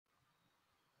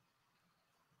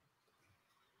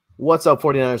What's up,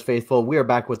 49ers faithful? We are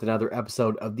back with another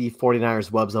episode of the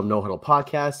 49ers Web Zone No Huddle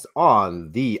podcast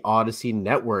on the Odyssey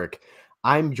Network.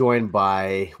 I'm joined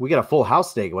by, we got a full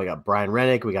house today. We got Brian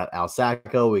Rennick, we got Al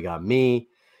Sacco, we got me.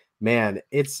 Man,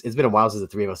 it's been a while since the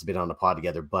three of us have been on the pod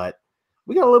together, but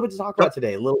we got a little bit to talk about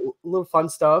today. A little fun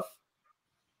stuff.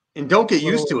 And don't get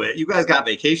used to it. You guys got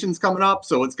vacations coming up,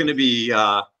 so it's going to be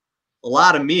a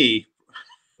lot of me,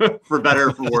 for better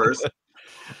or for worse.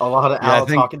 A lot of Al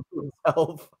talking to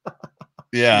himself.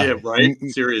 Yeah, right.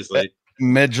 Seriously.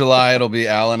 Mid-July it'll be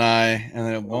Al and I, and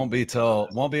then it won't be till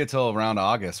around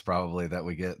August probably that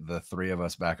we get the three of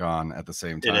us back on at the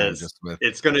same time. It is.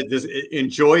 It's gonna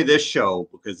enjoy this show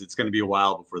because it's gonna be a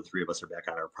while before the three of us are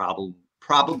back on. Or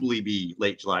probably be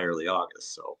late July, early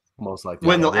August. So most likely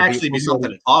when there'll actually be something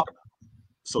to talk about.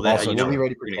 So that also, you'll be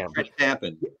ready for camp.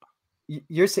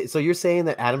 You're saying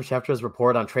that Adam Schefter's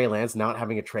report on Trey Lance not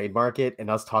having a trade market and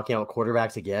us talking about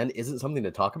quarterbacks again isn't something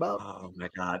to talk about? Oh my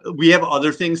God, we have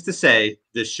other things to say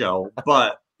this show,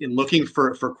 but in looking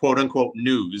for quote unquote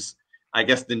news, I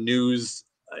guess the news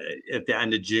at the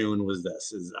end of June was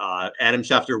this: Adam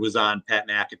Schefter was on Pat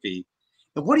McAfee,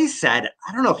 and what he said,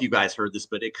 I don't know if you guys heard this,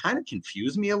 but it kind of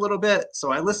confused me a little bit.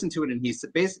 So I listened to it, and he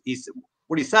said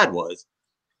what he said was,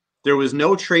 there was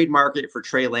no trade market for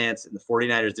Trey Lance, and the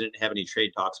 49ers didn't have any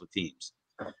trade talks with teams.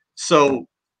 So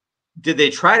did they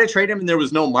try to trade him and there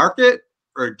was no market,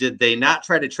 or did they not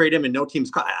try to trade him and no teams?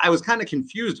 I was kind of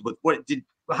confused with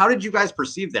how did you guys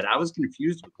perceive that? I was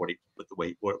confused with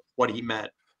what he meant.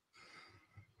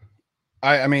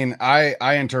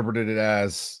 I interpreted it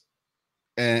as,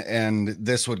 and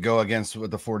this would go against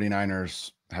what the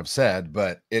 49ers have said,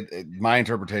 but my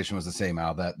interpretation was the same,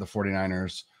 Al, that the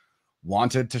 49ers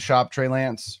wanted to shop Trey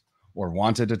Lance or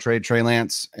wanted to trade Trey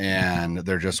Lance, and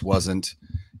there just wasn't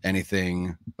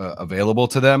anything available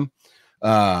to them.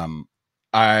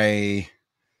 I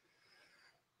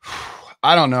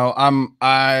don't know.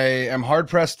 I am hard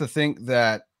pressed to think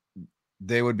that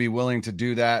they would be willing to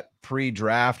do that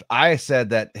pre-draft. I said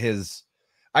that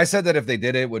if they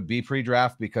did it would be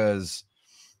pre-draft, because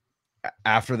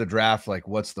after the draft, like,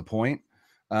 what's the point?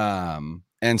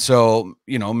 And so,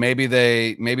 maybe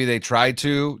they tried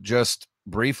to just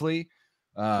briefly,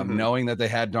 knowing that they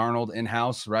had Darnold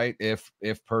in-house, right? If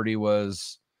Purdy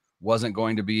wasn't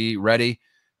going to be ready.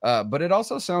 But it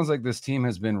also sounds like this team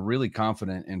has been really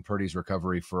confident in Purdy's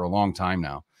recovery for a long time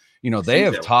now. They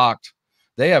have talked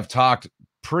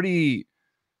pretty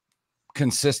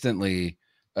consistently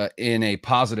in a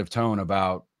positive tone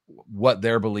about what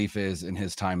their belief is in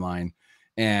his timeline,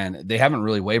 and they haven't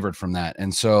really wavered from that.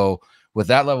 And so with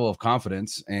that level of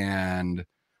confidence and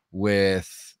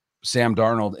with Sam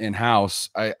Darnold in-house,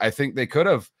 I think they could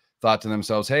have thought to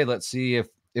themselves, hey, let's see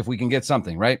if we can get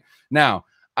something right now.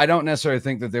 I don't necessarily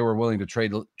think that they were willing to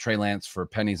trade Trey Lance for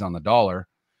pennies on the dollar.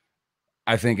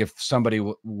 I think if somebody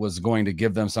was going to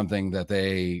give them something that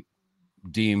they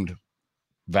deemed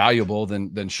valuable,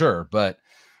 then sure. But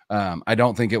I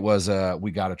don't think it was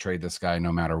we got to trade this guy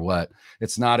no matter what.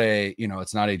 It's not a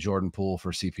Jordan Poole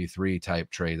for CP3 type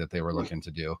trade that they were looking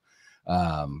to do.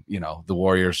 The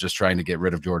Warriors just trying to get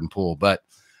rid of Jordan Poole. But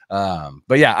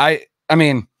yeah, I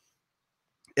mean,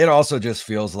 it also just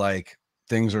feels like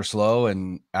things are slow,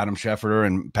 and Adam Schefter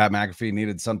and Pat McAfee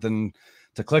needed something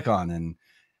to click on, and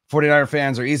 49er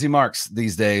fans are easy marks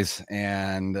these days,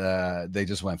 and they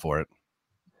just went for it.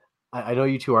 I know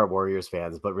you two aren't Warriors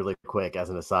fans, but really quick, as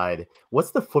an aside,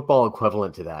 what's the football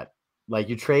equivalent to that? Like,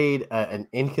 you trade an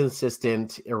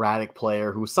inconsistent, erratic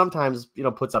player who sometimes,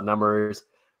 puts up numbers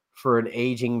for an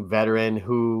aging veteran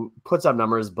who puts up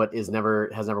numbers but has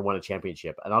never won a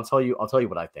championship. And I'll tell you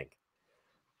what I think.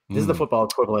 This is the football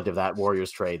equivalent of that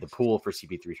Warriors trade, the Poole for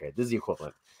CP3 trade. This is the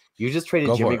equivalent. You just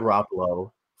traded Jimmy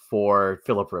Garoppolo for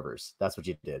Phillip Rivers. That's what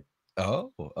you did.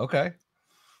 Oh, okay.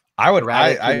 I would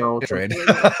trade. I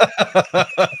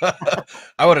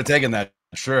would have taken that.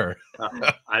 Sure.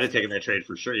 I'd have taken that trade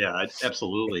for sure. Yeah,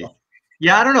 absolutely.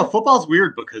 Yeah. I don't know. Football's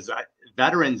weird because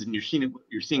veterans, and you're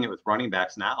seeing it with running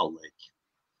backs now. Like,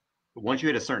 once you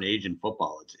hit a certain age in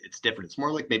football, it's different. It's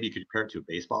more like maybe you could compare it to a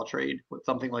baseball trade with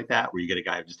something like that, where you get a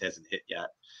guy who just hasn't hit yet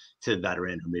to a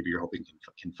veteran who maybe you're hoping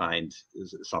can find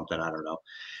something. I don't know.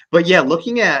 But yeah,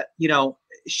 looking at,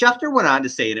 Schefter went on to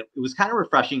say, and it was kind of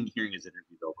refreshing hearing his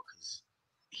interview, though, because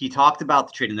he talked about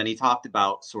the trade, and then he talked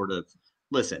about sort of,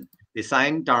 listen, they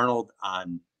signed Darnold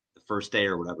on the first day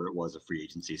or whatever it was of free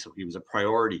agency, so he was a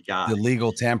priority guy. The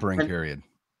legal tampering period.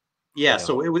 Yeah,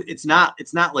 so it's not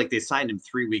like they signed him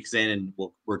 3 weeks in and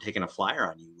we're taking a flyer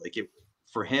on you. Like,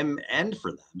 for him and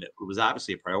for them, it was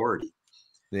obviously a priority.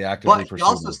 They actively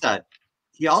pursued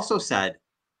he also said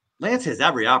Lance has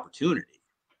every opportunity,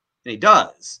 and he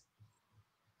does.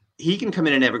 he can come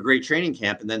in and have a great training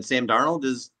camp, and then Sam Darnold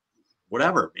is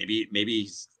whatever. Maybe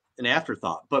he's an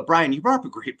afterthought. But Brian, you brought up a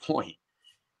great point.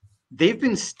 They've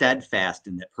been steadfast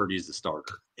in that Purdy's the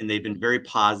starter, and they've been very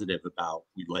positive about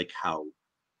we like how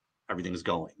everything's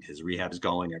going. His rehab's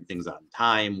going, everything's on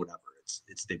time, whatever.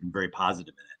 It's they've been very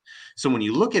positive in it. So when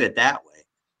you look at it that way,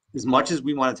 as much as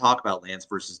we want to talk about Lance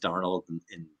versus Darnold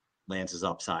and Lance's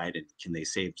upside and can they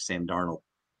save Sam Darnold,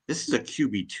 this is a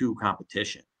QB2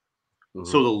 competition. Mm-hmm.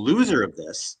 So the loser of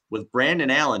this with Brandon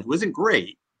Allen, who isn't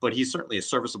great, but he's certainly a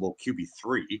serviceable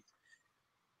QB3,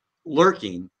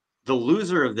 lurking, the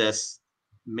loser of this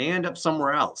may end up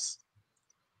somewhere else.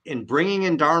 In bringing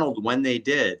in Darnold when they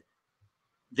did,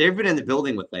 they've been in the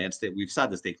building with Lance. That we've said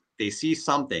this. They see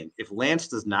something. If Lance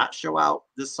does not show out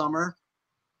this summer,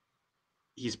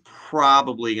 he's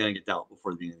probably going to get dealt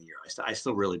before the beginning of the year. I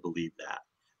still really believe that.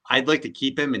 I'd like to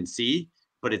keep him and see,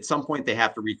 but at some point they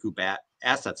have to recoup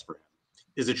assets for him.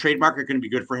 Is a trade market going to be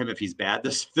good for him if he's bad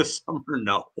this summer?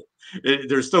 No.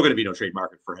 There's still going to be no trade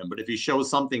market for him. But if he shows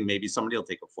something, maybe somebody will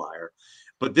take a flyer.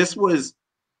 But this was,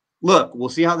 look, we'll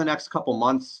see how the next couple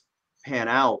months pan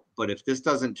out. But if this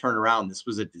doesn't turn around, this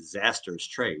was a disastrous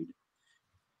trade.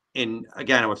 And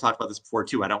again, I've talked about this before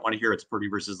too. I don't want to hear it's Purdy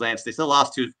versus Lance. They still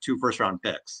lost two first-round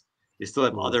picks. They still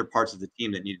have other parts of the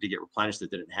team that needed to get replenished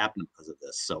that didn't happen because of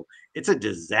this. So it's a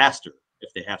disaster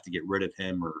if they have to get rid of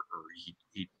him or he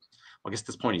I guess at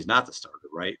this point he's not the starter,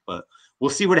 right? But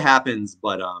we'll see what happens.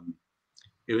 But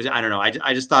it was, I don't know.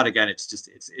 I just thought, again,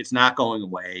 it's not going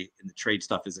away, and the trade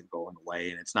stuff isn't going away,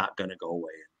 and it's not going to go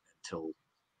away until,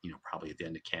 probably at the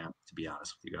end of camp, to be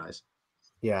honest with you guys.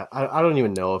 Yeah, I don't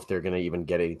even know if they're going to even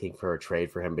get anything for a trade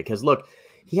for him because, look,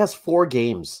 he has 4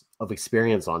 games of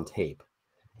experience on tape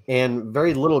and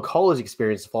very little college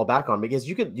experience to fall back on, because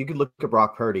you could look at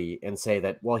Brock Purdy and say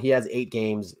that, well, he has 8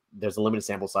 games. There's a limited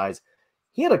sample size.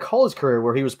 He had a college career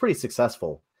where he was pretty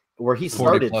successful, where he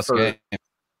started for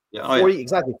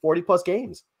 40 plus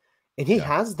games. And he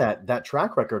has that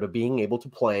track record of being able to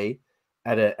play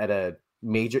at a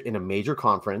major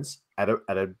conference at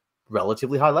a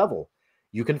relatively high level.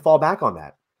 You can fall back on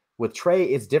that. With Trey,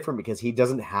 it's different because he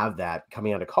doesn't have that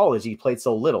coming out of college. He played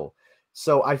so little.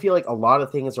 So I feel like a lot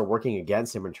of things are working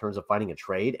against him in terms of finding a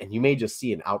trade, and you may just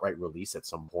see an outright release at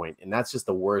some point. And that's just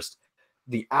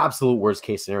the absolute worst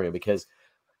case scenario, because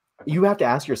you have to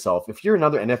ask yourself, if you're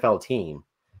another NFL team,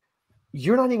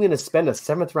 you're not even going to spend a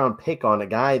 7th round pick on a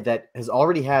guy that has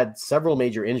already had several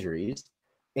major injuries,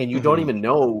 and you don't even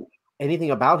know anything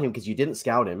about him because you didn't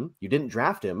scout him, you didn't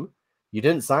draft him, you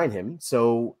didn't sign him.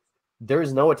 So there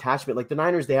is no attachment. Like the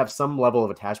Niners, they have some level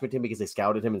of attachment to him because they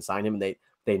scouted him and signed him, and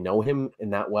they know him in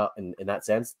that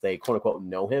sense. They quote unquote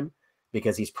know him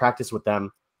because he's practiced with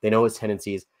them. They know his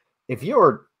tendencies. If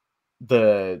you're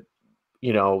the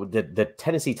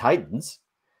Tennessee Titans,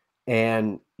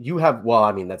 and you have, well,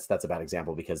 I mean, that's a bad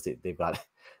example because they've got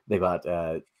they have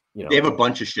a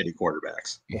bunch of shitty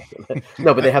quarterbacks.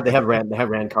 No, but they have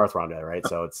Rand Carthon there, right?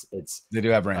 So it's they do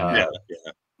have Rand.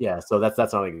 Yeah. So that's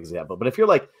not an example. But if you're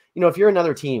like, if you're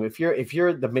another team, if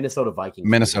you're the Minnesota Vikings,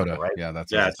 right? Yeah,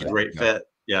 it's a great fit.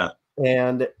 Yeah.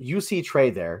 And you see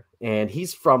Trey there, and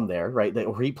he's from there, right?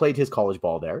 Or he played his college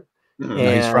ball there. Mm-hmm.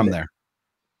 No, he's from there.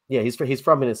 Yeah, he's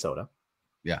from Minnesota.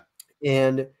 Yeah.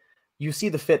 And you see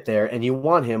the fit there and you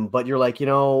want him, but you're like,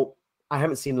 I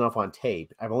haven't seen enough on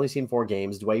tape. I've only seen 4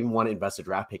 games. Do I even want to invest a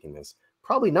draft pick in this?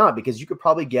 Probably not, because you could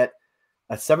probably get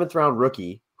a 7th round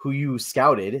rookie who you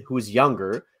scouted, who is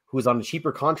younger, who is on a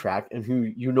cheaper contract, and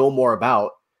who you know more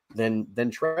about than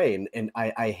Trey. And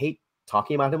I hate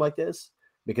talking about him like this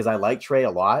because I like Trey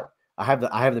a lot. I have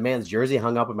the man's jersey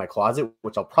hung up in my closet,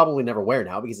 which I'll probably never wear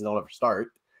now because he'll never start.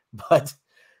 But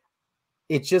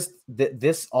it's just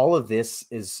that all of this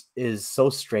is so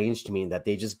strange to me that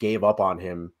they just gave up on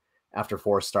him after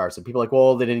 4 starts. And people are like,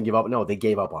 well, they didn't give up. No, they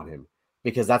gave up on him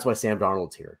because that's why Sam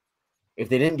Darnold's here. If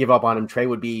they didn't give up on him, Trey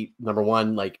would be number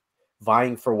 1, like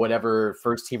vying for whatever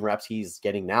first team reps he's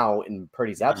getting now in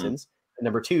Purdy's absence. And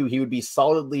number 2, he would be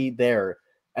solidly there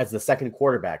as the second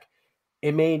quarterback.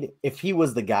 If he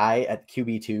was the guy at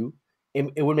QB2,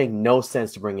 it would make no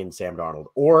sense to bring in Sam Darnold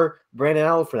or Brandon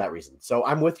Allen for that reason. So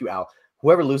I'm with you, Al.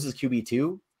 Whoever loses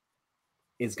QB2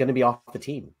 is going to be off the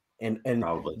team. And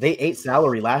probably. They ate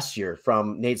salary last year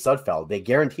from Nate Sudfeld. They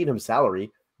guaranteed him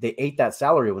salary. They ate that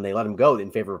salary when they let him go in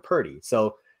favor of Purdy.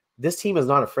 So this team is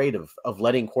not afraid of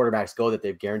letting quarterbacks go that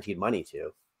they've guaranteed money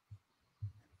to.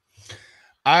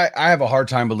 I have a hard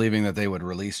time believing that they would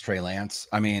release Trey Lance.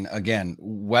 I mean, again,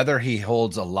 whether he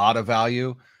holds a lot of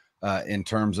value in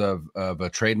terms of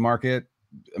a trade market,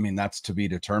 I mean, that's to be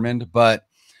determined. But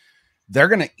they're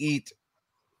going to eat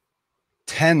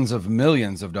tens of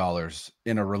millions of dollars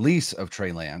in a release of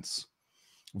Trey Lance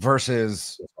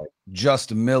versus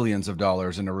just millions of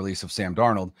dollars in a release of Sam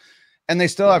Darnold. And they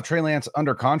still have Trey Lance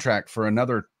under contract for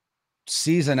another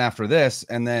season after this.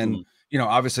 And then, you know,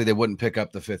 obviously they wouldn't pick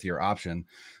up the 5th-year option.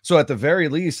 So at the very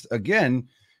least, again,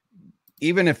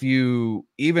 even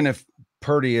if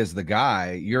Purdy is the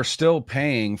guy, you're still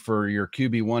paying for your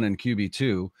QB1 and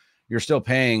QB2. You're still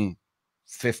paying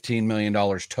 $15 million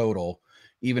total,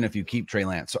 even if you keep Trey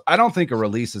Lance. So I don't think a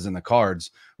release is in the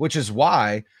cards, which is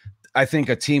why I think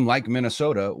a team like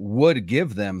Minnesota would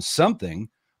give them something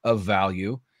of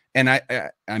value. And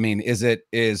I mean, is a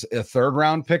 3rd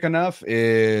round pick enough?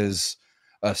 Is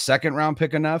a 2nd round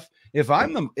pick enough? If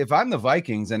I'm the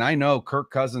Vikings and I know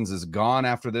Kirk Cousins is gone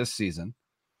after this season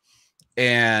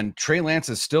and Trey Lance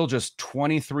is still just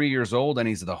 23 years old and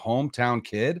he's the hometown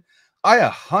kid, I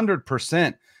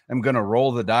 100% am going to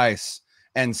roll the dice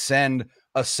and send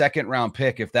a 2nd round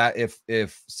pick.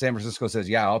 If San Francisco says,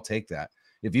 yeah, I'll take that.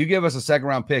 If you give us a 2nd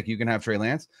round pick, you can have Trey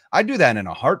Lance. I do that in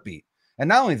a heartbeat. And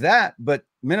not only that, but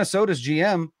Minnesota's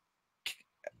GM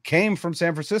came from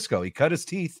San Francisco. He cut his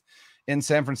teeth in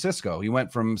San Francisco. He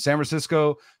went from San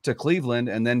Francisco to Cleveland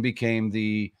and then became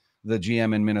the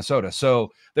GM in Minnesota.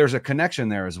 So there's a connection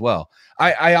there as well.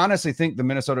 I honestly think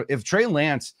if Trey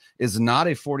Lance is not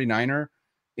a 49er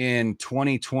in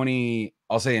 2020,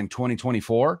 I'll say in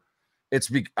 2024,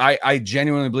 I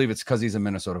genuinely believe it's because he's a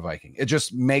Minnesota Viking. It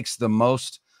just makes the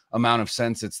most amount of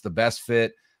sense. It's the best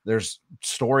fit. There's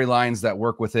storylines that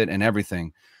work with it and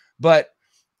everything. But,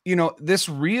 you know, this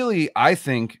really, I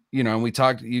think, you know,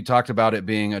 and you talked about it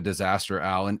being a disaster,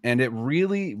 Al, and it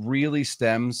really, really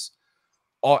stems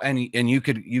all, and you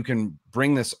can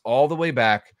bring this all the way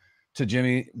back to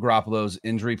Jimmy Garoppolo's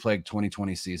injury-plagued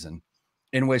 2020 season,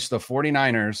 in which the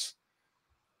 49ers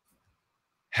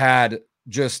had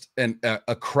just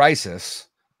a crisis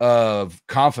of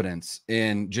confidence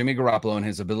in Jimmy Garoppolo and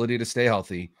his ability to stay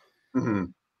healthy.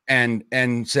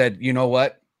 And said, you know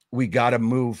what, we got to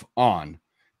move on.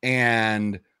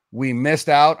 And we missed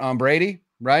out on Brady,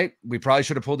 right? We probably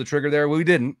should have pulled the trigger there. We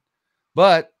didn't,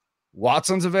 but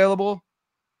Watson's available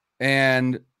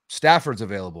and Stafford's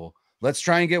available. Let's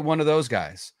try and get one of those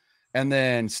guys. And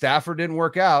then Stafford didn't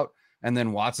work out. And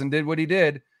then Watson did what he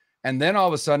did. And then all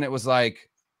of a sudden it was like,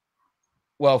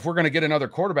 well, if we're going to get another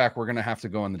quarterback, we're going to have to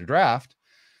go in the draft.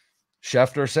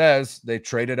 Schefter says they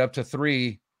traded up to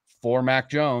 3 for Mac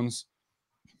Jones.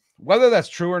 Whether that's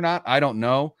true or not, I don't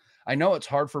know. I know it's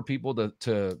hard for people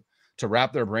to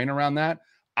wrap their brain around that.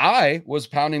 I was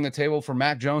pounding the table for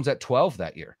Mac Jones at 12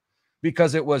 that year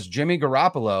because it was Jimmy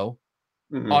Garoppolo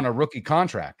on a rookie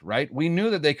contract, right? We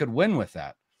knew that they could win with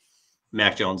that.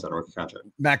 Mac Jones on a rookie contract.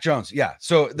 Mac Jones, yeah.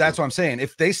 So that's what I'm saying.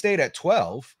 If they stayed at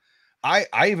 12, I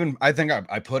think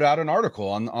I put out an article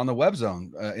on the Web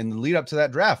Zone in the lead up to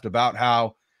that draft about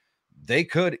how they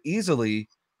could easily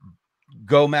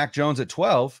go Mac Jones at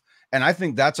 12. And I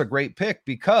think that's a great pick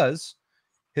because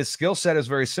his skill set is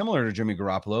very similar to Jimmy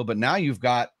Garoppolo, but now you've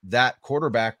got that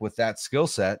quarterback with that skill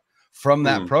set from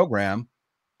that program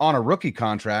on a rookie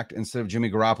contract instead of Jimmy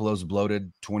Garoppolo's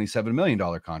bloated $27 million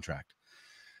contract.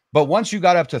 But once you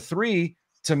got up to 3,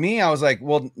 to me, I was like,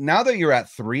 well, now that you're at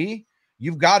 3,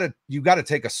 you've got to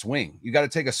take a swing. You got to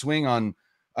take a swing on,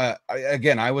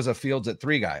 again, I was a Fields at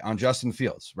 3 guy on Justin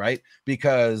Fields, right?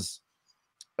 Because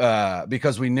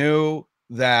we knew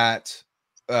that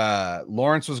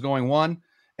Lawrence was going 1,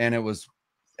 and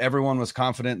everyone was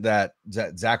confident that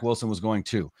Zach Wilson was going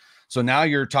 2. So now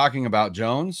you're talking about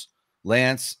Jones,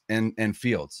 Lance, and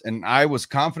Fields. And I was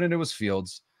confident it was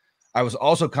Fields. I was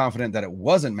also confident that it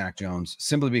wasn't Mac Jones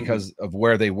simply because of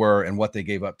where they were and what they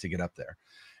gave up to get up there.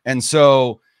 And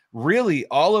so really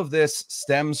all of this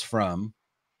stems from,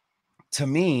 to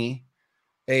me,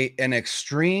 an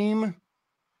extreme,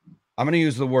 I'm going to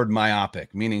use the word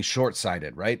myopic, meaning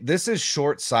short-sighted, right? This is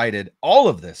short-sighted. All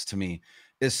of this to me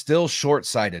is still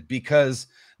short-sighted because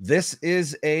this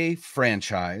is a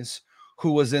franchise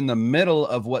who was in the middle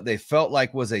of what they felt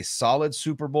like was a solid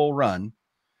Super Bowl run.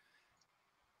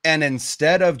 And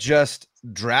instead of just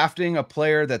drafting a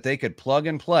player that they could plug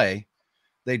and play,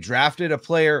 they drafted a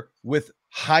player with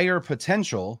higher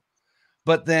potential,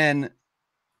 but then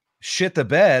shit the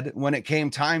bed when it came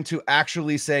time to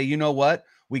actually say, you know what?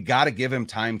 We got to give him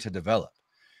time to develop.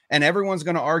 And everyone's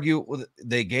going to argue, well,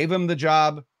 they gave him the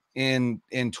job in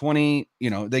 20,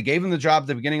 they gave him the job at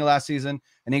the beginning of last season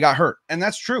and he got hurt. And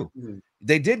that's true.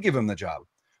 They did give him the job.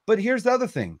 But here's the other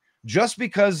thing. Just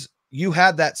because you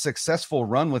had that successful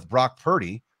run with Brock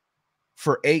Purdy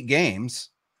for 8 games,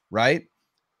 right?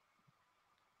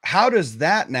 How does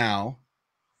that now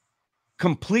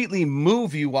completely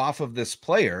move you off of this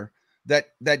player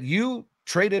that you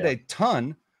traded a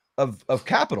ton of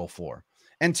capital for.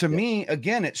 And to me,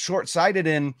 again, it's short-sighted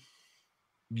in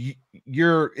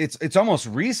it's almost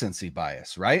recency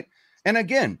bias, right? And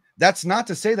again, that's not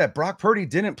to say that Brock Purdy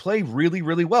didn't play really,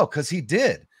 really well, because he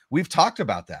did. We've talked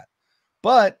about that.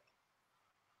 But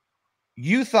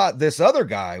you thought this other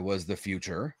guy was the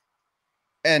future,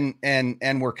 and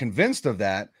were convinced of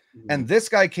that. And this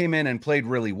guy came in and played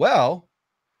really well.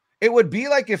 It would be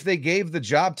like if they gave the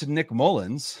job to Nick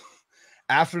Mullins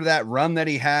after that run that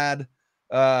he had,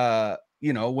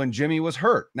 when Jimmy was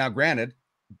hurt. Now, granted,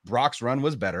 Brock's run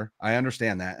was better. I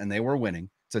understand that. And they were winning.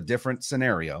 It's a different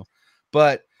scenario.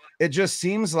 But it just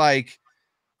seems like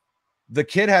the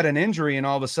kid had an injury, and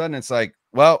all of a sudden it's like,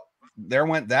 well, there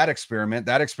went that experiment.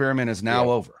 That experiment is now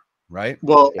over, right?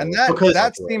 Well, and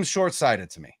that seems short-sighted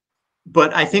to me.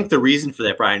 But I think the reason for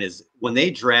that, Brian, is when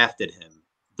they drafted him,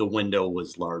 the window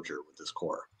was larger with this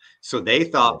core. So they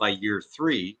thought by year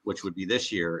 3, which would be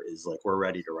this year, is like, we're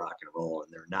ready to rock and roll,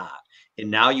 and they're not. And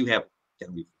now you have,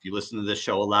 and if you listen to this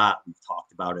show a lot, we've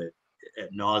talked about it ad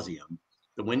nauseum.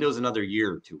 The window's another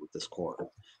year or 2 with this core.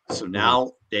 So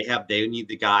now they need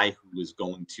the guy who is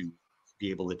going to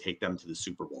be able to take them to the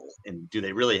Super Bowl. And do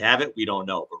they really have it? We don't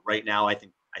know. But right now, I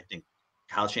think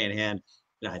Kyle Shanahan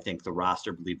and I think the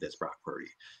roster believe that's Brock Purdy.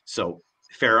 So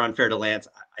fair or unfair to Lance,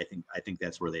 I think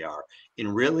that's where they are.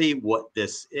 And really what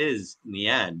this is in the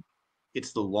end,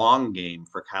 it's the long game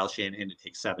for Kyle Shanahan to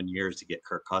take 7 years to get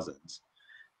Kirk Cousins,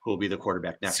 who will be the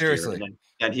quarterback next year. And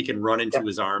then he can run into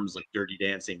his arms like Dirty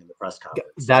Dancing in the press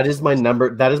conference. That is my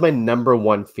number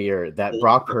one fear, that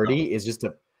Brock Purdy is just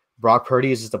a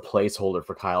placeholder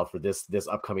for Kyle for this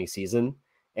upcoming season.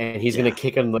 And he's going to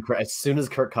kick him as soon as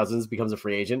Kirk Cousins becomes a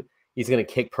free agent. He's going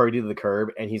to kick Purdy to the curb,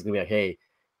 and he's going to be like, hey,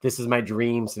 this is my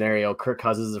dream scenario. Kirk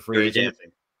Cousins is a free agent.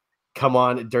 Dancing. Come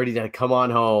on, Dirty Dancing. Come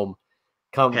on home.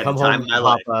 Come home,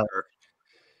 Papa.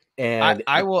 And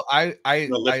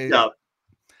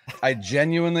I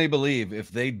genuinely believe if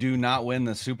they do not win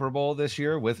the Super Bowl this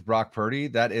year with Brock Purdy,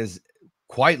 that is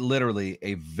quite literally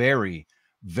a very,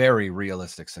 very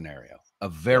realistic scenario. A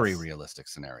very realistic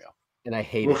scenario. And I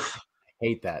hate it. I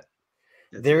hate that.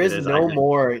 There is no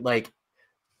more like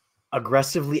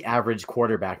aggressively average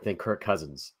quarterback than Kirk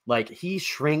Cousins. Like he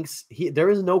shrinks. There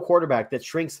is no quarterback that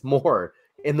shrinks more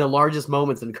in the largest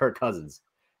moments than Kirk Cousins.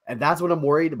 And that's what I'm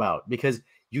worried about, because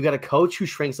you got a coach who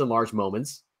shrinks in large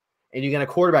moments and you got a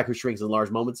quarterback who shrinks in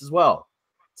large moments as well.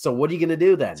 So what are you going to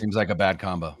do then? Seems like a bad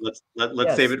combo. Let's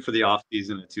save it for the off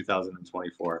season in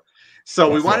 2024. So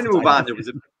we wanted to move on. There was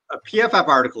a PFF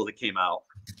article that came out,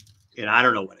 and I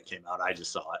don't know when it came out. I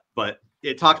just saw it, but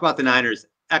it talked about the Niners'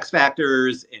 X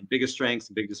factors and biggest strengths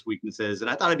and biggest weaknesses. And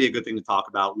I thought it'd be a good thing to talk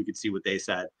about. We could see what they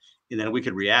said, and then we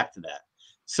could react to that.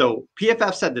 So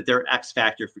PFF said that their X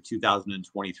factor for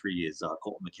 2023 is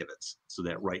Colton McKivitz, so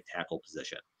that right tackle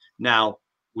position. Now,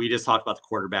 we just talked about the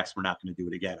quarterbacks. We're not going to do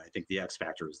it again. I think the X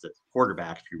factor is the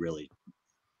quarterback if you really,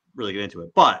 really get into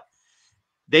it. But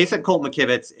they said Colton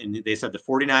McKivitz, and they said the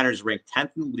 49ers ranked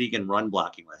 10th in the league in run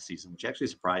blocking last season, which actually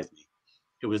surprised me.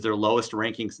 It was their lowest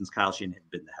ranking since Kyle Shanahan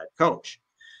had been the head coach.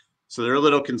 So they're a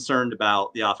little concerned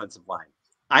about the offensive line.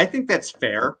 I think that's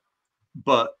fair,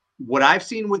 but what I've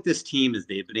seen with this team is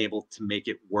they've been able to make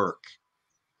it work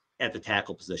at the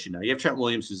tackle position. Now, you have Trent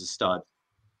Williams, who's a stud.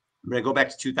 I'm going to go back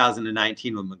to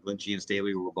 2019 when McGlinchey and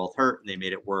Staley were both hurt, and they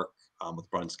made it work with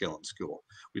Brunskill in school.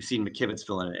 We've seen McKivitz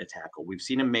fill in at tackle. We've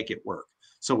seen him make it work.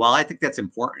 So while I think that's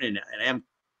important and I am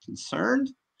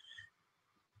concerned,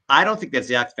 I don't think that's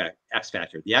the X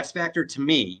factor. The X factor to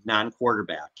me,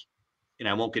 non-quarterback, and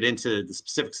I won't get into the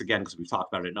specifics again because we've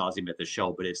talked about it ad nauseum at the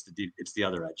show, but it's the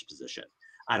other edge position.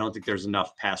 I don't think there's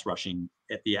enough pass rushing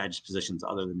at the edge positions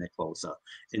other than Nick Bosa.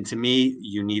 And to me,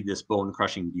 you need this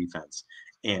bone-crushing defense,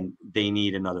 and they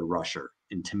need another rusher.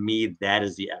 And to me, that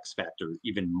is the X factor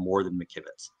even more than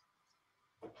McKivitz.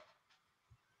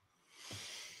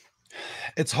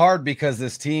 It's hard because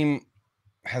this team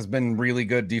has been really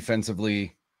good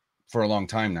defensively for a long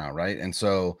time now, right? And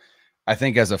so I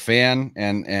think as a fan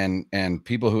and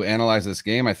people who analyze this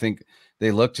game, I think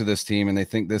they look to this team and they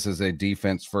think this is a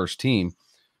defense first team,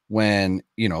 when,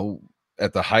 you know,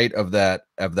 at the height of that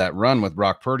run with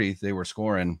Brock Purdy, they were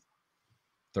scoring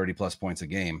 30 plus points a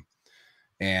game,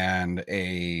 and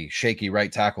a shaky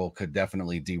right tackle could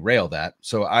definitely derail that.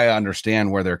 So I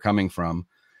understand where they're coming from,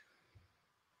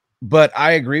 but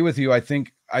I agree with you. I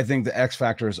think the X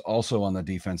factor is also on the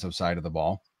defensive side of the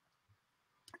ball.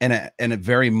 And it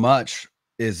very much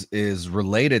is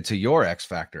related to your X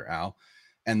factor, Al,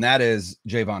 and that is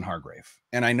Javon Hargrave.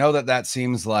 And I know that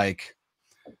seems like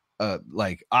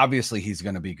obviously he's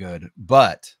going to be good,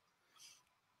 but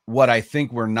what I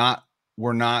think we're not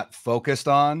we're not focused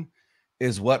on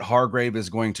is what Hargrave is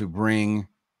going to bring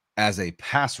as a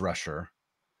pass rusher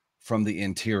from the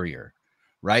interior,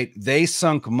 right? They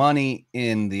sunk money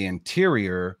in the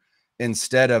interior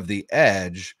instead of the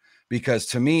edge, because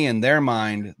to me, in their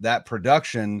mind, that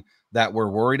production that we're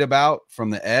worried about from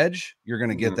the edge, you're going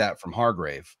to get that from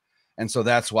Hargrave. And so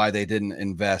that's why they didn't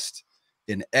invest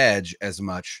in edge as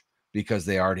much, because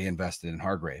they already invested in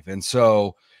Hargrave. And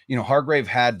so, you know, Hargrave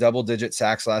had double-digit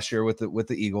sacks last year with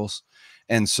the Eagles.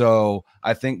 And so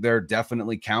I think they're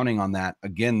definitely counting on that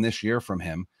again this year from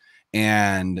him.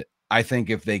 And I think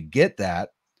if they get that,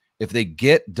 if they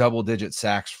get double-digit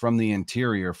sacks from the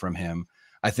interior from him,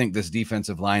 I think this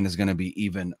defensive line is going to be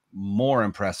even more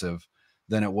impressive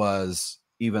than it was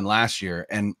even last year,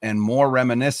 and more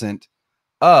reminiscent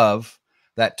of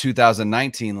that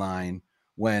 2019 line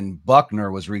when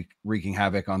Buckner was wreaking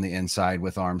havoc on the inside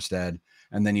with Armstead,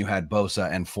 and then you had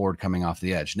Bosa and Ford coming off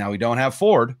the edge. Now we don't have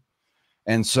Ford,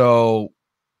 and so,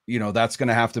 you know, that's going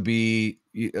to have to be,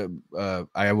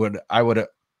 I would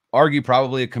argue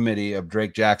probably a committee of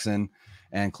Drake Jackson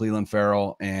and Cleveland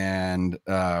Farrell and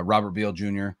Robert Beal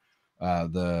Jr.,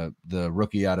 the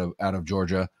rookie out of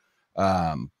Georgia.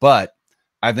 But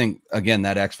I think, again,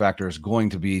 that X factor is going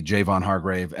to be Javon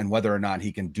Hargrave, and whether or not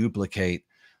he can duplicate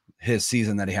his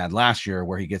season that he had last year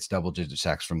where he gets double-digit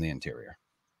sacks from the interior.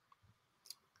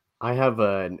 I have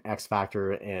an X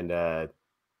factor and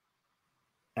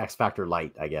X factor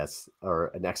light, I guess, or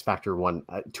an X factor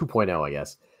 2.0, I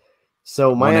guess.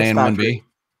 So my 1A X and factor, 1B?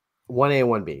 1A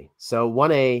and 1B. So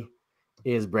 1A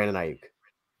is Brandon Ayuk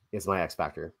is my X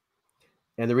factor.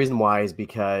 And the reason why is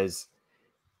because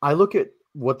I look at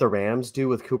what the Rams do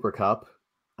with Cooper Kupp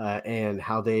and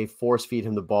how they force feed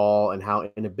him the ball, and how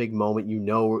in a big moment, you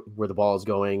know where the ball is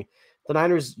going. The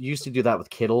Niners used to do that with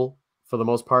Kittle for the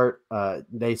most part.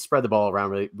 They spread the ball around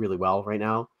really, really well right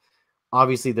now.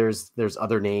 Obviously, there's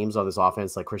other names on this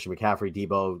offense like Christian McCaffrey,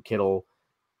 Debo, Kittle.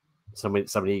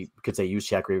 Somebody could say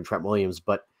Juszczyk or even Trent Williams,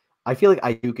 but I feel like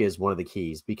Ayuk is one of the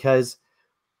keys, because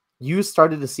you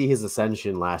started to see his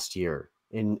ascension last year,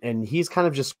 and he's kind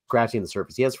of just scratching the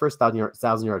surface. He has first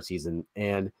 1,000-yard season,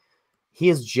 and he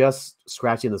is just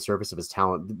scratching the surface of his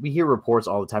talent. We hear reports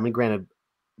all the time, and granted,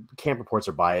 camp reports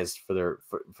are biased for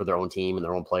their own team and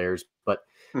their own players, but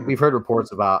we've heard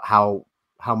reports about how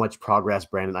much progress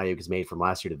Brandon Ayuk has made from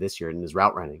last year to this year in his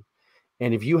route running.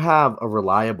 And if you have a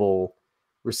reliable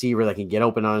receiver that can get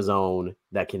open on his own,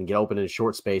 that can get open in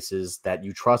short spaces, that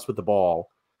you trust with the ball,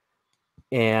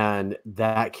 and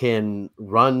that can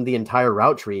run the entire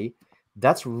route tree,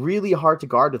 that's really hard to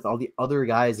guard with all the other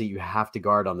guys that you have to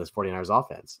guard on this 49ers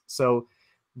offense. So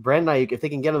Brandon Ayuk, if they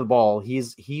can get on the ball,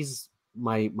 he's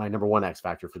my number one X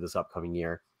factor for this upcoming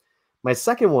year. My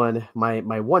second one, my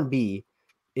 1B,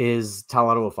 is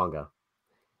Talanoa Hufanga.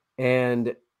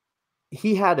 And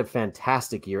he had a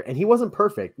fantastic year, and he wasn't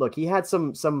perfect. Look, he had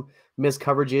some missed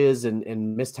coverages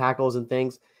and missed tackles and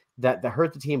things that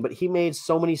hurt the team, but he made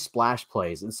so many splash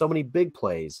plays and so many big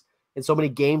plays and so many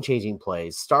game-changing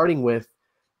plays, starting with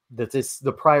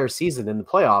the prior season in the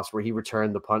playoffs where he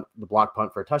returned the block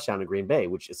punt for a touchdown in Green Bay,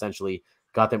 which essentially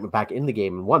got them back in the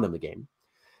game and won them the game.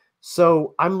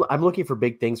 So I'm looking for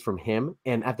big things from him.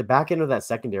 And at the back end of that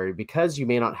secondary, because you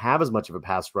may not have as much of a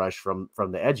pass rush from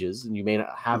the edges, and you may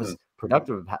not have as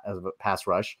productive of a pass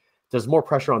rush, there's more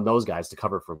pressure on those guys to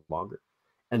cover for longer,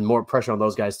 and more pressure on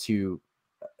those guys to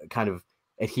kind of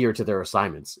adhere to their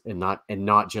assignments and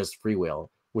not just freewheel,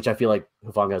 which I feel like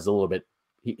Hufanga is a little bit,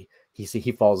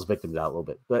 he falls victim to that a little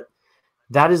bit. But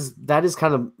that is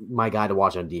kind of my guy to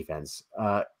watch on defense.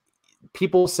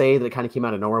 People say that it kind of came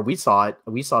out of nowhere. We saw it.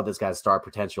 We saw this guy's star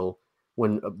potential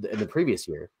in the previous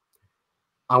year.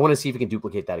 I want to see if he can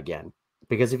duplicate that again,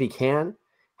 because if he can,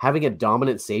 having a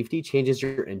dominant safety changes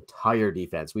your entire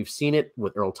defense. We've seen it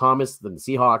with Earl Thomas, the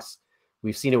Seahawks.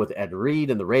 We've seen it with Ed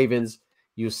Reed and the Ravens.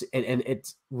 And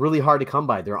it's really hard to come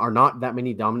by. There are not that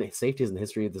many dominant safeties in the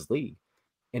history of this league.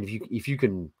 And if you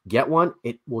can get one,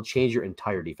 it will change your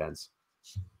entire defense.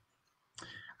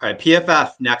 All right,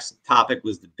 PFF next topic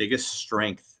was the biggest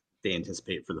strength they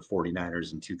anticipate for the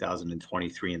 49ers in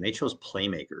 2023, and they chose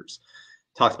playmakers.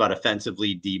 Talked about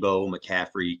offensively, Debo,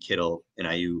 McCaffrey, Kittle, and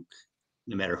Ayuk,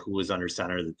 no matter who was under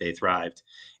center, that they thrived.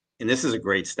 And this is a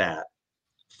great stat.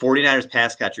 49ers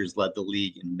pass catchers led the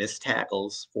league in missed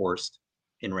tackles forced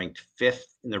and ranked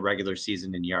 5th in the regular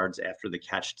season in yards after the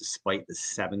catch, despite the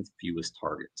 7th fewest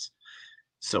targets.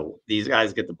 So these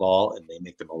guys get the ball and they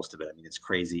make the most of it. I mean, it's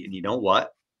crazy. And you know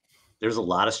what? There's a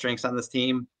lot of strengths on this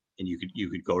team, and you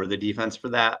could go to the defense for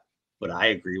that. But I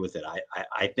agree with it.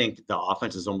 I think the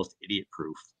offense is almost idiot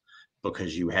proof,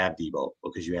 because you have Debo,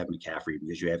 because you have McCaffrey,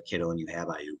 because you have Kittle and you have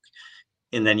Ayuk.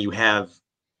 And then you have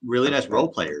really nice role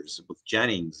players with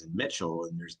Jennings and Mitchell,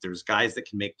 and there's guys that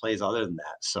can make plays other than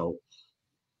that. So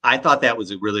I thought that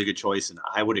was a really good choice, and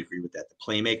I would agree with that. The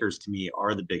playmakers to me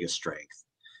are the biggest strength.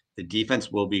 The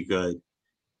defense will be good.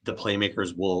 The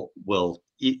playmakers will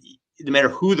no matter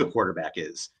who the quarterback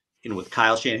is, and with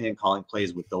Kyle Shanahan calling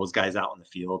plays with those guys out on the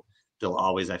field, they'll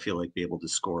always, I feel like, be able to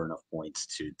score enough points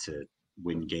to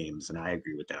win games. And I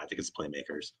agree with that. I think it's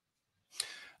playmakers.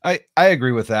 I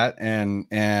agree with that.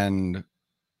 And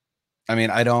I mean,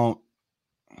 I don't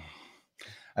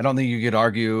think you could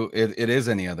argue it is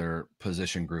any other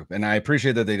position group. And I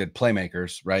appreciate that they did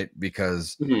playmakers, right?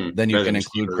 Because then you can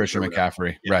include Christian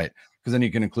McCaffrey, right? Because then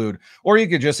you can include, or you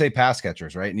could just say pass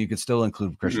catchers, right? And you could still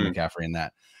include Christian McCaffrey in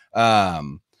that.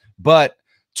 But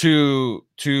to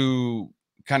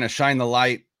kind of shine the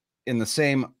light in the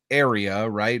same area,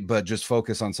 right? But just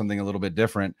focus on something a little bit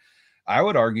different. I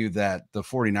would argue that the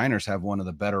 49ers have one of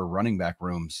the better running back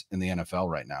rooms in the NFL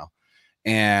right now.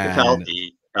 And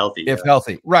if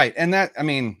healthy, right. And that, I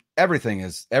mean, everything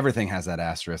has that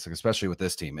asterisk, especially with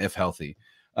this team, if healthy.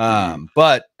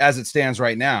 But as it stands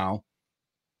right now,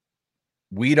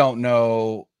 we don't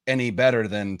know any better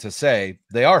than to say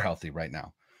they are healthy right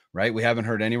now, right? We haven't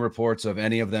heard any reports of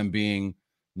any of them being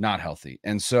not healthy.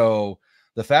 And so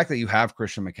the fact that you have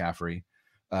Christian McCaffrey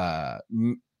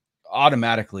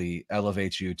automatically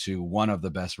elevates you to one of the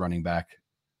best running back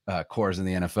cores in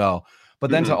the NFL. But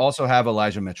then to also have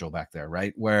Elijah Mitchell back there,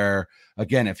 right? Where,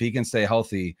 again, if he can stay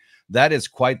healthy, that is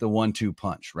quite the 1-2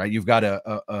 punch, right? You've got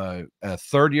a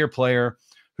third-year player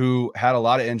who had a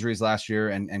lot of injuries last year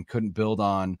and couldn't build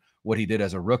on what he did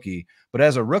as a rookie. But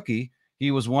as a rookie,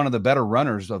 he was one of the better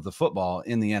runners of the football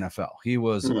in the NFL. He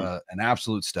was an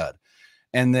absolute stud.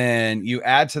 And then you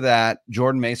add to that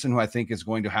Jordan Mason, who I think is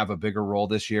going to have a bigger role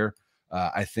this year.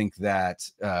 I think that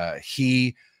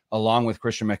he, along with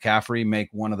Christian McCaffrey, make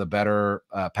one of the better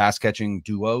pass catching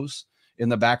duos in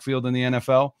the backfield in the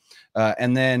NFL.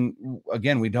 And then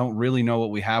again, we don't really know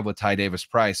what we have with Ty Davis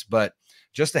Price, but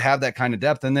just to have that kind of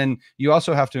depth. And then you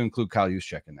also have to include Kyle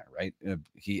Juszczyk in there, right?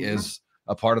 He is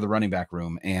a part of the running back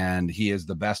room and he is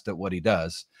the best at what he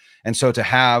does. And so to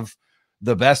have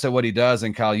the best at what he does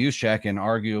in Kyle Juszczyk and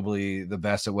arguably the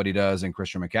best at what he does in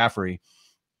Christian McCaffrey,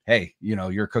 hey, you know,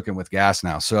 you're cooking with gas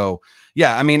now. So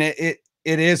yeah, I mean, it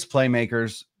is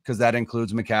playmakers because that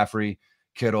includes McCaffrey,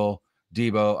 Kittle,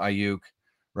 Debo, Ayuk,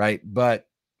 right? But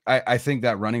I think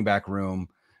that running back room,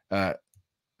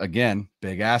 again,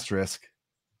 big asterisk,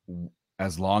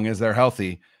 as long as they're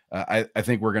healthy, I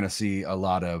think we're going to see a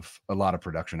lot of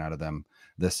production out of them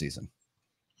this season.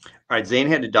 All right, Zane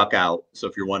had to duck out. So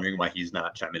if you're wondering why he's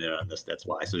not chiming in on this, that's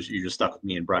why. So you're just stuck with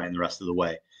me and Brian the rest of the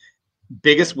way.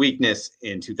 Biggest weakness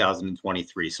in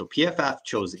 2023. So PFF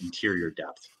chose interior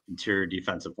depth, interior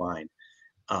defensive line.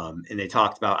 And they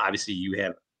talked about, obviously, you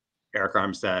have Eric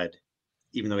Armstead,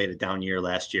 even though he had a down year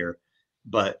last year.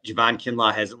 But Javon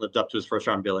Kinlaw hasn't lived up to his first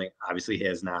round billing. Obviously, he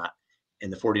has not.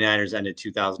 And the 49ers ended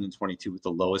 2022 with the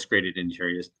lowest graded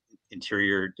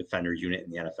interior defender unit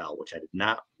in the NFL, which I did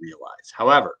not realize.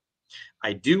 However,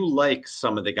 I do like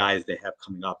some of the guys they have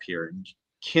coming up here. And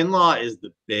Kinlaw is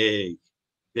the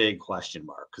big question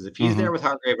mark, because if he's there with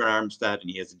Hargrave and Armstead and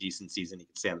he has a decent season, he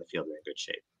can stay on the field. They're in good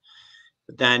shape.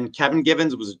 But then Kevin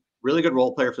Givens was a really good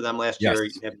role player for them last year.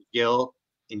 You have McGill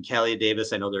and Calais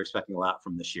Davis. I know they're expecting a lot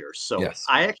from this year. So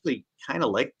I actually kind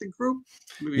of like the group.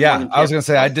 Yeah, I was going to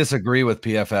say I disagree with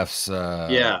PFF's.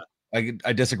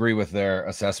 I disagree with their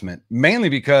assessment, mainly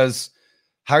because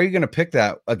how are you going to pick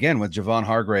that again with Javon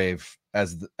Hargrave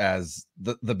as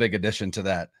the big addition to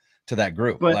that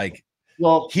group? But,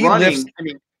 he lifts. I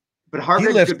mean, but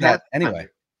Hargrave's a good pass anyway.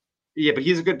 Yeah, but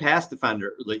he's a good pass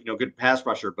defender, good pass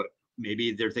rusher. But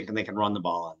maybe they're thinking they can run the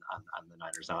ball on the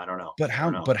Niners now. I don't know.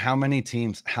 But how many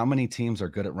teams are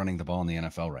good at running the ball in the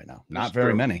NFL right now? Not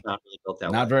very many. Not really built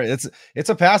that way. Very. It's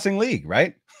a passing league,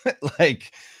 right?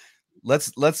 Like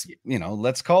let's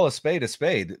call a spade a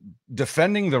spade.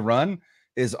 Defending the run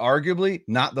is arguably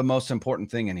not the most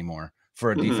important thing anymore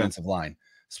for a defensive line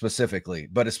specifically,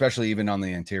 but especially even on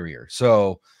the interior.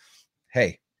 So,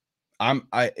 hey,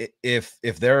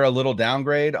 if they're a little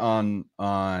downgrade on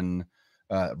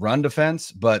run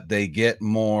defense, but they get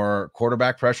more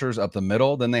quarterback pressures up the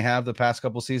middle than they have the past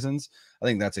couple seasons, I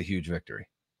think that's a huge victory.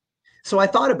 So I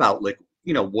thought about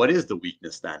what is the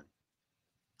weakness then?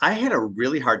 I had a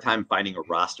really hard time finding a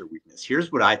roster weakness.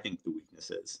 Here's what I think the weakness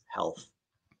is: health.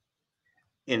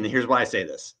 And here's why I say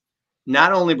this.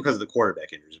 Not only because of the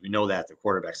quarterback injuries, we know that the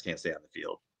quarterbacks can't stay on the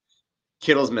field.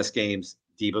 Kittle's missed games,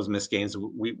 Debo's missed games.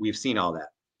 We've seen all that.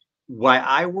 Why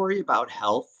I worry about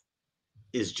health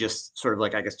is just sort of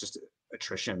like, I guess, just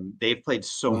attrition. They've played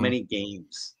so many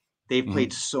games. They've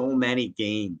played so many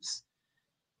games,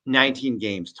 19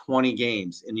 games, 20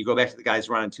 games. And you go back to the guys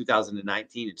who were on in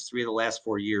 2019, it's 3 of the last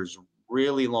 4 years,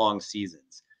 really long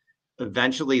seasons.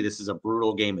 Eventually, this is a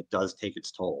brutal game. It does take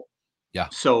its toll. Yeah.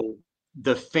 So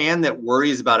the fan that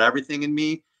worries about everything in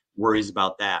me worries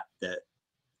about that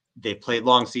they played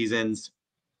long seasons.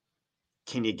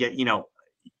 Can you get, you're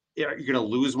going to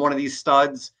lose one of these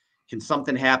studs? Can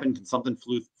something happen? Can something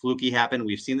fluky happen?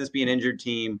 We've seen this be an injured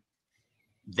team.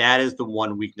 That is the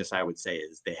one weakness I would say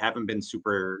is they haven't been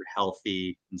super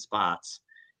healthy in spots.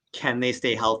 Can they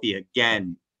stay healthy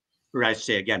again? Or I should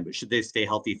say again, but should they stay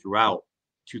healthy throughout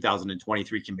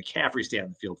 2023? Can McCaffrey stay on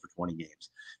the field for 20 games?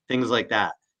 Things like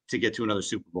that to get to another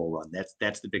Super Bowl run.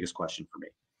 That's the biggest question for me.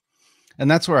 And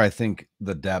that's where I think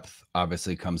the depth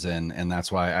obviously comes in. And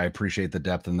that's why I appreciate the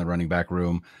depth in the running back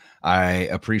room. I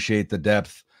appreciate the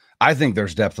depth. I think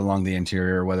there's depth along the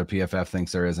interior, whether PFF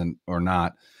thinks there isn't or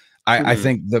not. I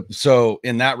think so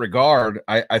in that regard,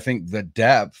 I think the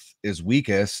depth is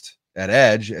weakest at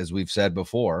edge, as we've said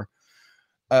before.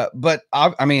 But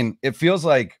I mean, it feels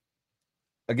like,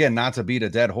 again, not to beat a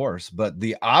dead horse, but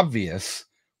the obvious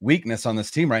weakness on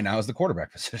this team right now is the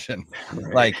quarterback position.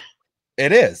 Right. Like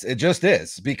it just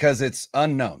is, because it's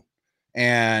unknown,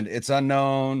 and it's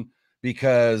unknown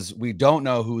because we don't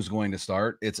know who's going to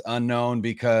start. It's unknown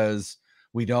because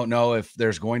we don't know if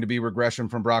there's going to be regression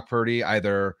from Brock Purdy,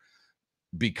 either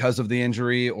because of the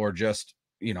injury or just,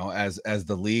 as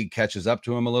the league catches up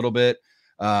to him a little bit.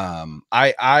 I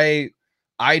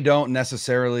don't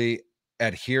necessarily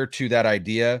adhere to that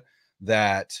idea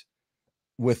that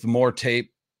with more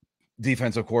tape,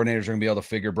 defensive coordinators are going to be able to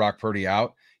figure Brock Purdy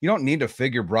out. You don't need to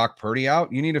figure Brock Purdy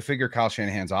out. You need to figure Kyle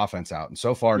Shanahan's offense out. And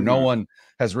so far, no one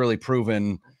has really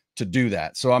proven to do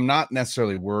that. So I'm not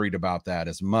necessarily worried about that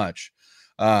as much.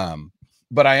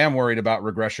 But I am worried about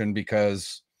regression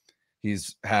because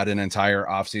he's had an entire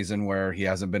offseason where he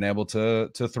hasn't been able to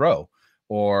throw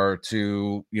or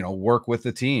to, work with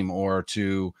the team or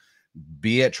to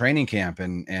be at training camp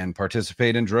and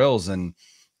participate in drills and,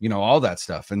 all that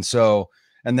stuff. And so,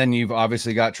 and then you've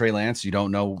obviously got Trey Lance. You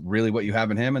don't know really what you have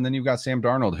in him. And then you've got Sam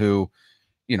Darnold, who,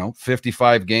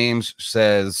 55 games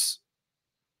says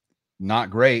not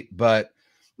great, but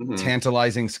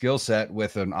tantalizing skill set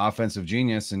with an offensive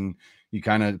genius. And you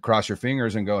kind of cross your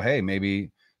fingers and go, hey,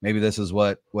 maybe this is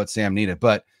what Sam needed.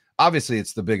 But obviously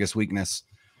it's the biggest weakness.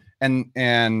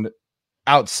 And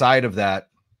outside of that,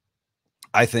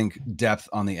 I think depth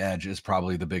on the edge is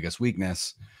probably the biggest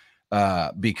weakness,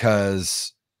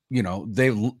 because,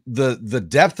 the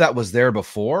depth that was there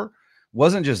before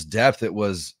wasn't just depth. It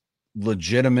was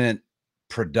legitimate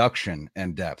production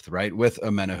and depth, right? With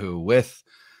Amenahu, with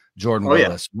Jordan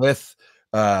Willis, with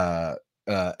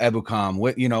Ebukam,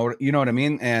 with, you know what I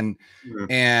mean? And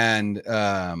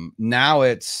now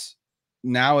it's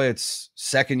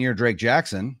second year Drake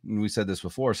Jackson. And we said this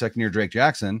before, second year Drake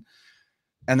Jackson.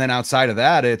 And then outside of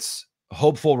that, it's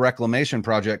hopeful reclamation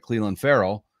project Cleveland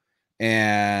Farrell,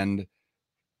 and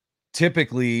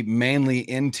typically mainly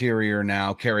interior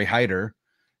now Kerry Hyder.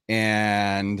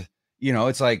 And,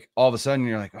 it's like all of a sudden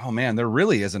you're like, oh man, there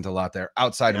really isn't a lot there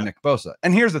outside of Nick Bosa.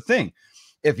 And here's the thing.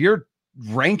 If you're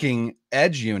ranking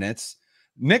edge units,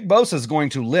 Nick Bosa is going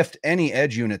to lift any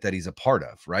edge unit that he's a part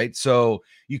of, right? So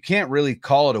you can't really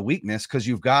call it a weakness because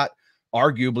you've got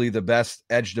arguably the best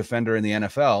edge defender in the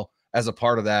NFL as a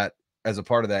part of that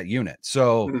unit.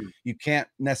 So you can't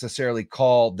necessarily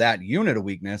call that unit a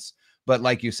weakness, but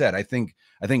like you said, I think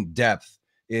depth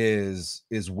is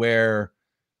where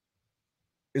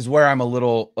I'm a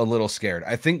little scared.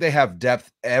 I think they have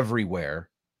depth everywhere,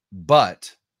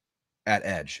 but at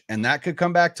edge, and that could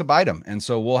come back to bite them. And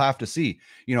so we'll have to see.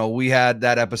 We had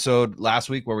that episode last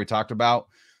week where we talked about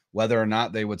whether or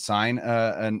not they would sign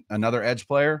another edge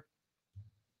player.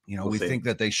 We think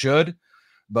that they should,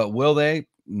 but will they?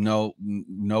 No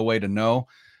way to know.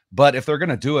 But if they're going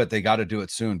to do it, they got to do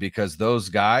it soon, because those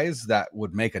guys that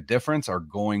would make a difference are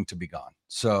going to be gone.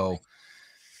 So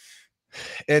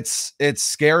it's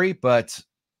scary, but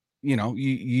you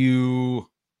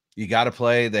got to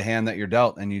play the hand that you're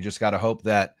dealt, and you just got to hope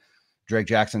that Drake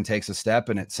Jackson takes a step.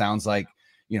 And it sounds like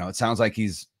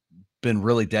he's been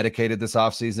really dedicated this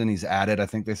offseason. He's added, I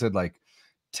think they said, like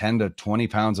 10 to 20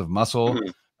 pounds of muscle.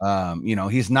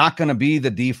 He's not going to be the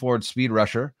D Ford speed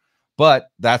rusher, but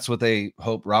that's what they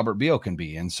hope Robert Beal can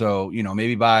be. And so,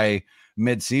 maybe by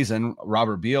mid-season,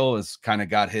 Robert Beal has kind of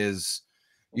got his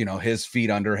feet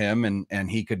under him, and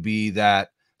he could be that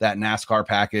NASCAR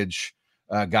package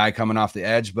guy coming off the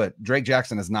edge. But Drake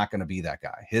Jackson is not going to be that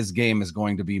guy. His game is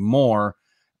going to be more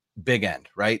big end,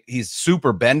 right? He's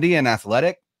super bendy and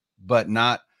athletic, but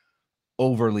not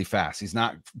overly fast. He's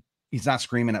not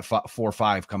screaming at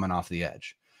 4.5 coming off the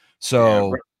edge.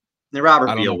 So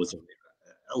Robert Beal was a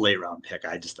late round pick.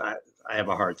 I have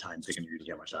a hard time thinking you're gonna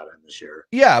get much out of him this year.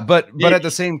 Yeah, but at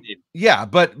the same, yeah,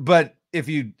 but if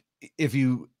you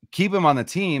keep him on the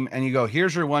team and you go,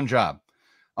 here's your one job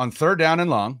on third down and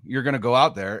long, you're going to go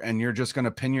out there and you're just going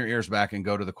to pin your ears back and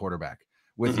go to the quarterback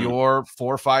with your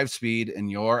 4.5 speed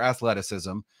and your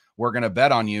athleticism. We're going to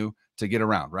bet on you to get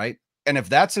around, right? And if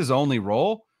that's his only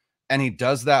role and he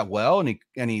does that well and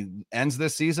he ends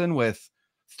this season with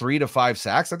 3 to 5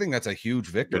 sacks, I think that's a huge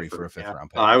victory for a 5th round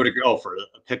pick. I would agree. Oh, for a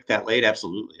pick that late,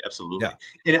 absolutely. Yeah.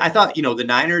 And I thought, the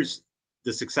Niners,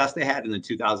 the success they had in the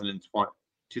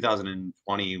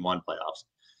 2021 playoffs,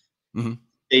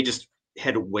 they just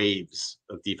had waves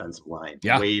of defensive line,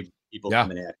 wave people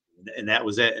coming at you, and that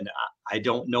was it. And I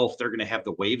don't know if they're going to have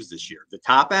the waves this year. The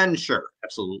top end, sure,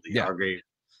 absolutely. Hargrave,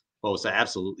 Bosa,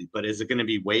 absolutely. But is it going to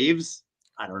be waves?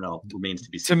 I don't know. Remains to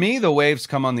be seen. To me, the waves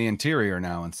come on the interior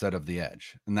now instead of the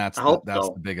edge, and that's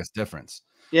the biggest difference.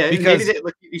 Yeah, because maybe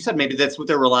like you said, maybe that's what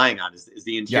they're relying on is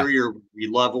the interior. We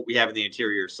love what we have in the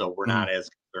interior, so we're not as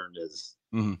concerned as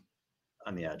on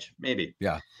the edge. Maybe.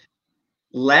 Yeah.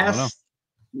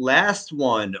 Last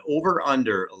one, over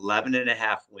under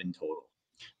 11.5 win total.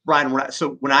 Brian,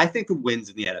 when I think of wins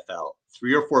in the NFL,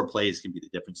 3 or 4 plays can be the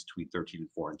difference between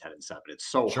 13-4 and 10-7. It's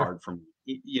so hard for me,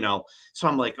 So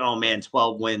I'm like, oh man,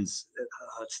 12 wins.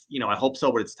 I hope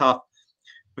so, but it's tough.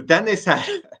 But then they said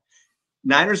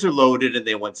Niners are loaded and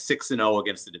they went 6-0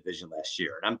 against the division last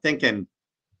year. And I'm thinking,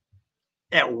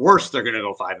 at worst, they're going to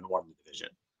go 5-1 in the division.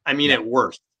 I mean, at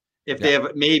worst. If they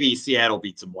have, maybe Seattle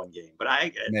beats them one game, but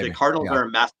the Cardinals are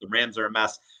a mess. The Rams are a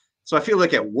mess. So I feel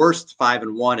like at worst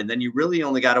 5-1, and then you really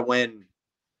only got to win.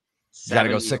 You got to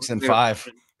go 6-5.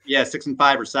 Yeah,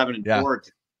 6-5 or 7-4.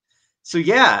 So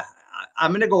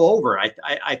I'm going to go over.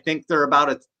 I think they're about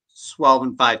a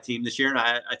 12-5 team this year, and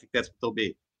I think that's what they'll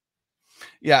be.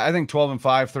 Yeah, I think 12-5,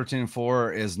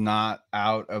 13-4 is not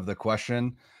out of the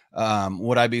question.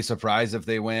 Would I be surprised if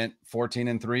they went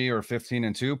 14-3 or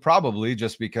 15-2? Probably,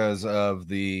 just because of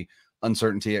the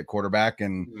uncertainty at quarterback.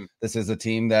 And this is a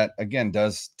team that, again,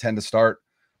 does tend to start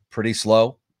pretty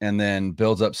slow and then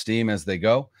builds up steam as they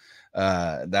go.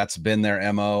 That's been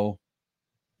their MO.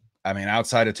 I mean,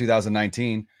 outside of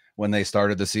 2019, when they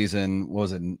started the season,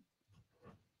 was it 9-0?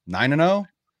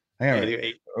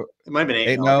 It might have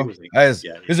been 8-0.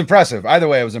 It was impressive. Either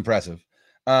way, it was impressive.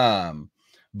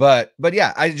 But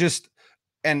yeah, I just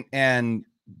and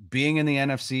being in the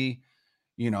NFC,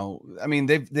 I mean,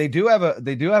 they do have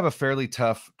a fairly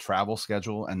tough travel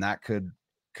schedule, and that could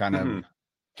kind of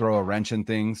throw a wrench in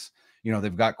things.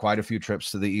 They've got quite a few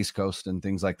trips to the East Coast and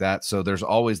things like that, so there's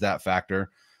always that factor.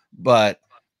 But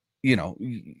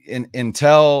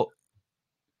until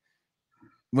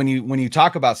when you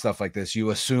talk about stuff like this,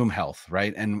 you assume health,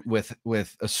 right? And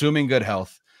with assuming good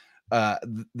health,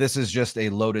 this is just a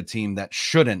loaded team that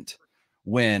shouldn't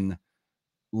win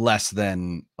less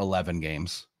than 11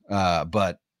 games.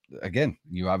 But again,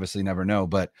 you obviously never know.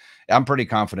 But I'm pretty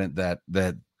confident that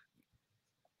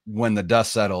when the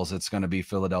dust settles, it's going to be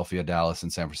Philadelphia, Dallas,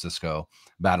 and San Francisco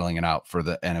battling it out for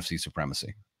the NFC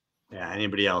supremacy. Yeah,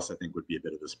 anybody else I think would be a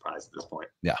bit of a surprise at this point.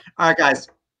 Yeah. All right, guys.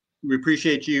 We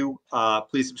appreciate you.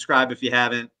 Please subscribe if you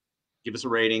haven't. Give us a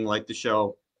rating, like the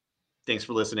show. Thanks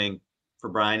for listening. For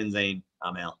Brian and Zane,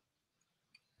 I'm Al.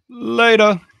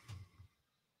 Later.